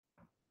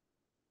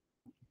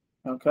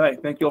Okay,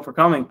 thank you all for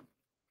coming.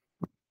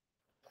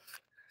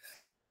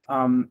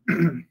 One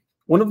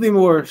of the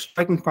more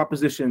striking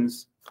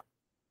propositions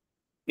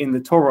in the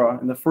Torah,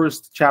 in the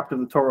first chapter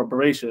of the Torah,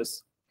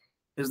 Bereshis,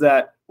 is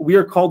that we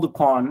are called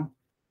upon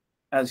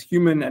as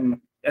human and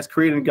as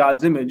created in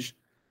God's image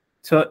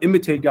to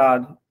imitate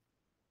God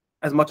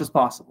as much as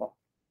possible.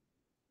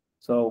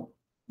 So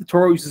the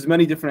Torah uses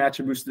many different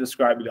attributes to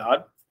describe God.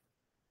 It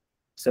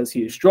says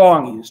he is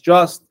strong, he is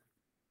just,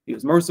 he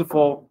is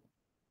merciful.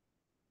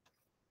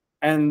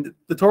 And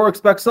the Torah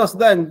expects us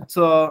then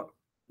to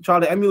try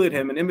to emulate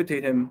him and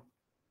imitate him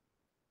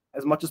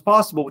as much as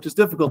possible, which is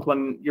difficult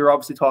when you're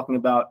obviously talking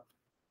about,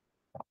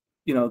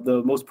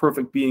 the most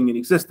perfect being in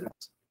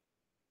existence.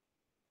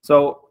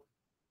 So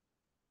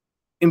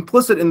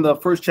implicit in the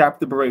first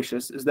chapter of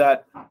Bereshis is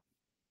that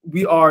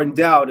we are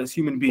endowed as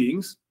human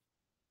beings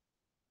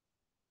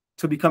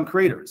to become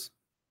creators.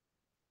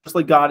 Just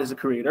like God is a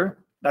creator,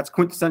 that's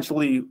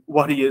quintessentially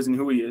what he is and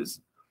who he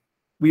is.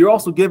 We are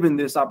also given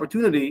this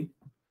opportunity,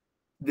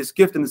 this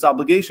gift and this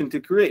obligation to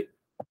create.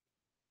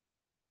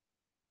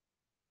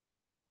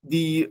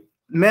 The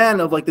man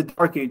of the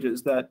Dark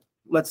Ages that,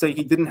 let's say,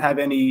 he didn't have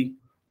any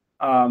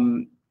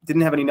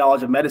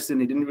knowledge of medicine,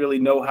 he didn't really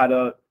know how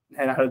to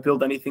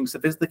build anything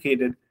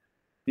sophisticated,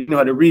 he didn't know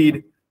how to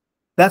read.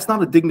 That's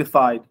not a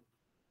dignified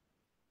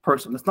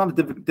person. That's not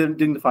a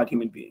dignified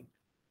human being.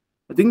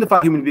 A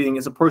dignified human being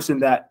is a person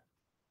that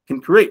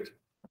can create.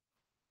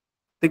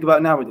 Think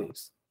about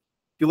nowadays.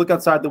 If you look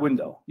outside the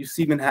window, you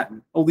see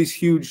Manhattan, all these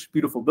huge,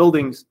 beautiful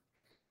buildings,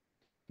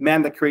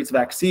 man that creates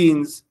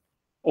vaccines,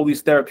 all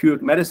these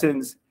therapeutic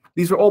medicines.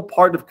 These are all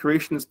part of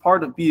creation, as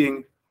part of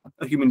being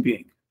a human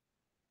being.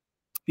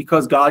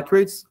 Because God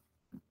creates,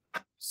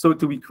 so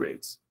too he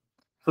creates.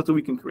 So too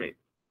we can create.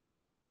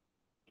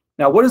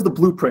 Now, what is the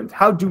blueprint?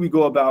 How do we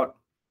go about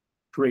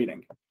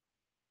creating?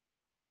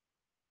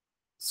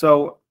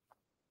 So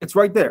it's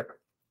right there.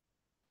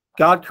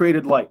 God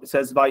created light. It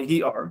says,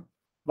 Vayihi ar,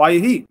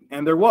 Vayihi,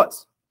 and there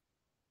was.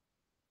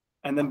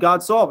 And then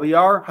God saw,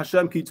 Vayar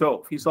Hashem ki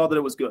tov. He saw that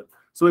it was good.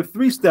 So we have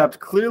 3 steps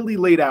clearly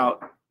laid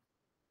out.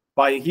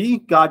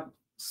 Vayihi, God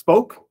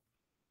spoke.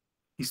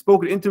 He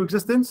spoke it into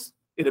existence.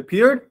 It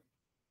appeared.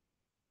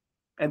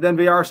 And then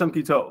Vayar Hashem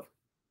ki tov.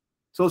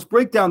 So let's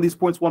break down these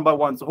points one by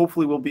one. So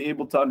hopefully we'll be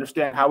able to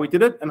understand how we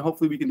did it, and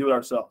hopefully we can do it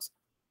ourselves.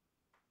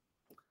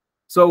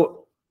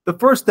 So the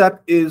first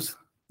step is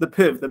the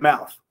piv, the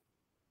mouth.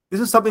 This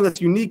is something that's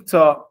unique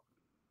to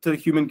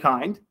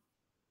humankind,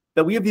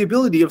 that we have the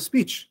ability of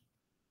speech.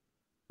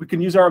 We can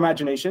use our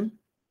imagination.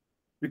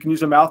 We can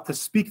use our mouth to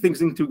speak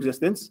things into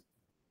existence.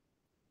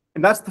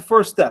 And that's the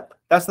first step.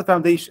 That's the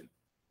foundation.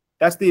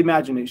 That's the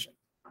imagination.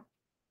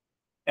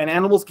 And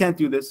animals can't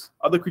do this.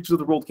 Other creatures of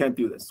the world can't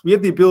do this. We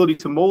have the ability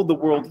to mold the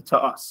world to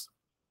us.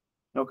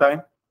 Okay?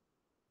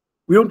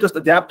 We don't just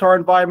adapt to our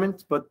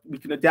environment, but we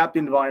can adapt the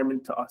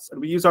environment to us. And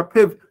we use our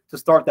piv to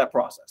start that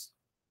process.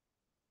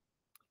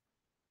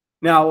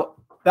 Now,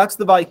 that's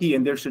the Vayihi,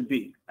 and there should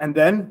be. And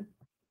then,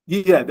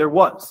 there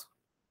was.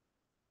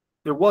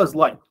 There was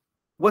light.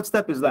 What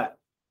step is that?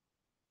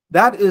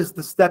 That is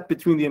the step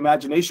between the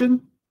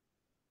imagination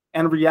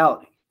and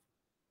reality.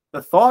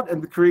 The thought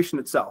and the creation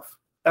itself.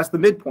 That's the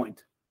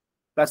midpoint.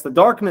 That's the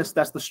darkness.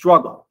 That's the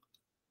struggle.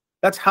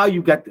 That's how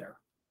you get there.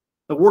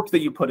 The work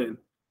that you put in,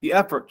 the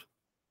effort,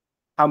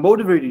 how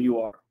motivated you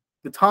are,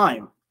 the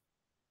time.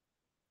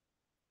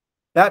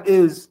 That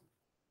is,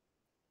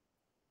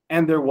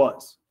 and there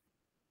was.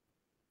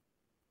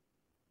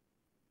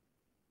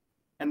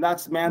 And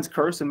that's man's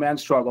curse and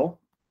man's struggle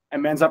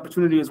and man's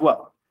opportunity as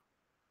well.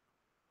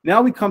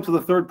 Now we come to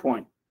the third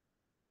point.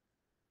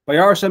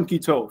 Vayar Hashem ki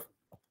tov.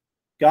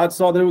 God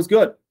saw that it was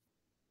good.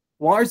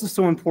 Why is this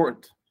so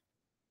important?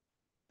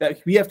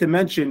 That we have to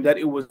mention that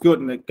it was good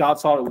and that God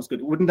saw it was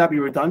good. Wouldn't that be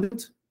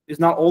redundant? Is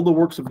not all the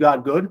works of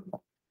God good?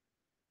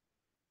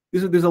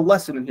 There's a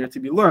lesson in here to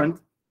be learned.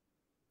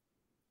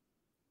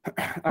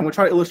 I'm going to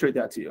try to illustrate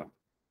that to you.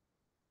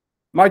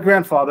 My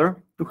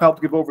grandfather, who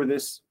helped give over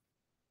this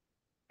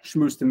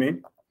shmooze to me,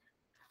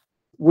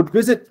 would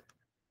visit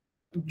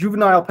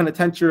juvenile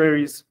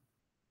penitentiaries,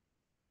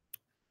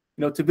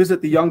 to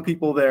visit the young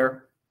people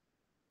there,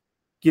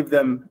 give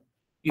them,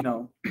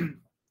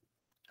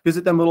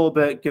 visit them a little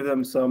bit, give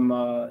them some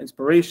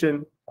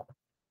inspiration,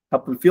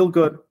 help them feel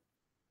good.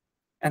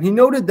 And he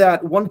noted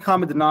that one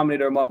common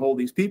denominator among all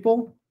these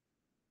people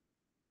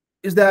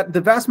is that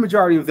the vast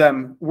majority of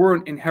them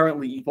weren't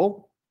inherently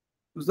evil.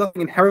 There was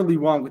nothing inherently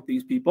wrong with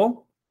these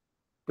people,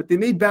 but they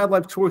made bad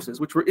life choices,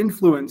 which were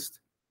influenced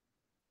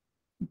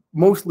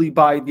mostly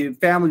by the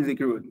families they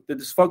grew in, the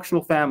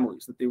dysfunctional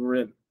families that they were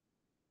in.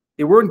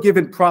 They weren't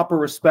given proper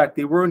respect.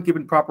 They weren't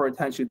given proper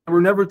attention. They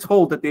were never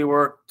told that they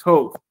were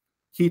tov,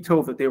 ki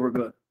tov, that they were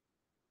good.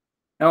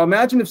 Now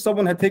imagine if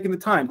someone had taken the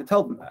time to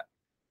tell them that.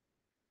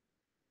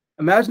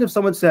 Imagine if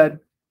someone said,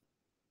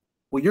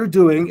 what you're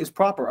doing is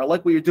proper. I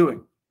like what you're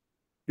doing.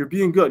 You're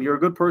being good. You're a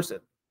good person.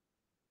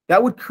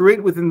 That would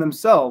create within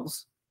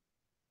themselves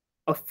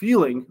a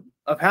feeling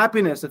of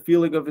happiness, a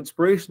feeling of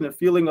inspiration, a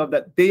feeling of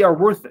that they are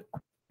worth it,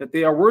 that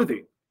they are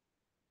worthy.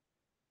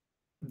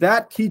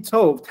 that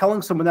kitov,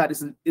 telling someone that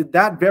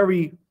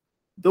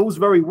those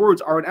very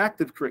words are an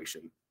act of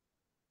creation.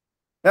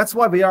 That's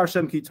why Vayar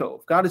Hashem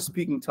kitov. God is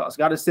speaking to us.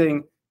 God is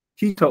saying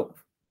kitov.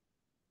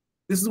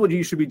 This is what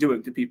you should be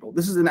doing to people.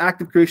 This is an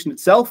act of creation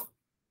itself,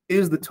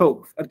 is the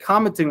tov, and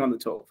commenting on the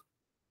tov,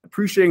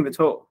 appreciating the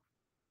tov.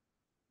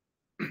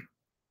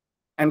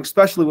 And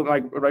especially what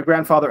my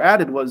grandfather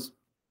added was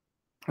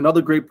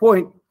another great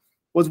point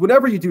was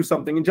whenever you do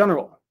something in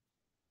general,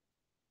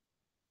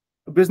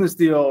 a business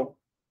deal,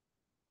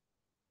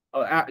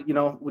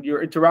 when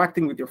you're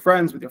interacting with your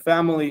friends, with your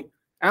family,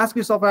 ask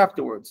yourself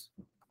afterwards,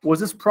 was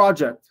this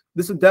project,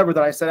 this endeavor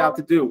that I set out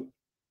to do,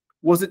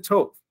 was it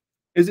tov?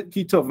 Is it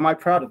kitov? Am I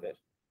proud of it?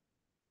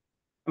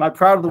 Am I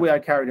proud of the way I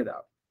carried it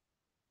out?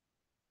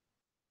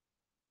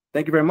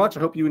 Thank you very much.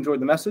 I hope you enjoyed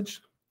the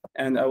message,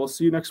 and I will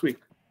see you next week.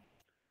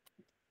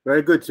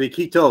 Very good, Tzvi.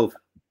 Kitov.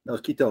 That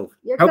was kitov.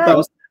 You're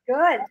good.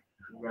 Good.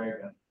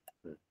 Very good.